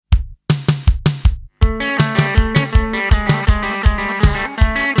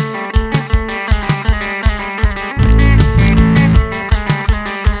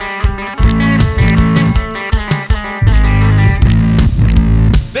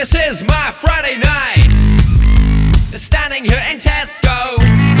This is my Friday night, standing here in Tesco.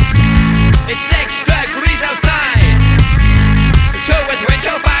 It's 6 degrees outside, two with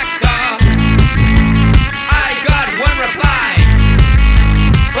windshield factor. I got one reply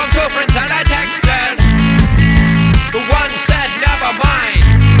from two friends that I texted. The one said never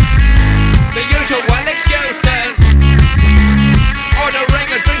mind, the usual excuses. Ordering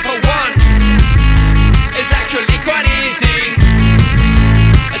a drink for one is actually quite easy.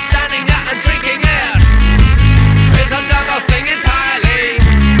 Standing there and drinking it is another thing entirely.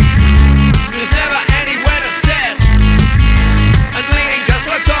 There's never anywhere to sit, and leaning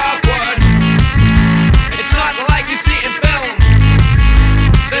just looks awkward. It's not like you see in films.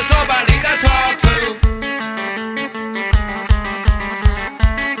 There's nobody to talk to.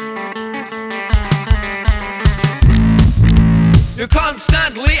 You're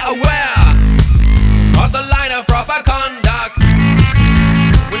constantly aware of the line of proper conduct.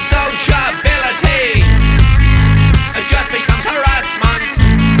 When sociability it just becomes harassment.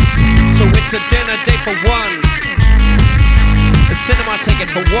 So it's a dinner date for one, a cinema ticket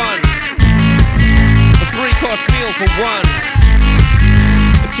for one, a 3-course meal for one,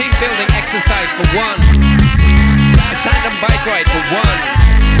 a team building exercise for one, a tandem bike ride for one,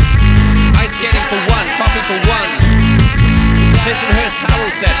 ice skating for one, coffee for one, his and hers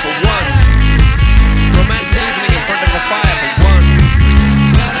towel set for one, romantic evening in front of the fire for one,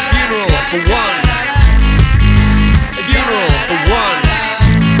 for one, a funeral for one,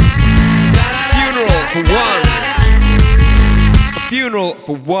 funeral for one, a funeral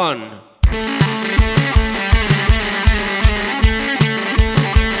for one.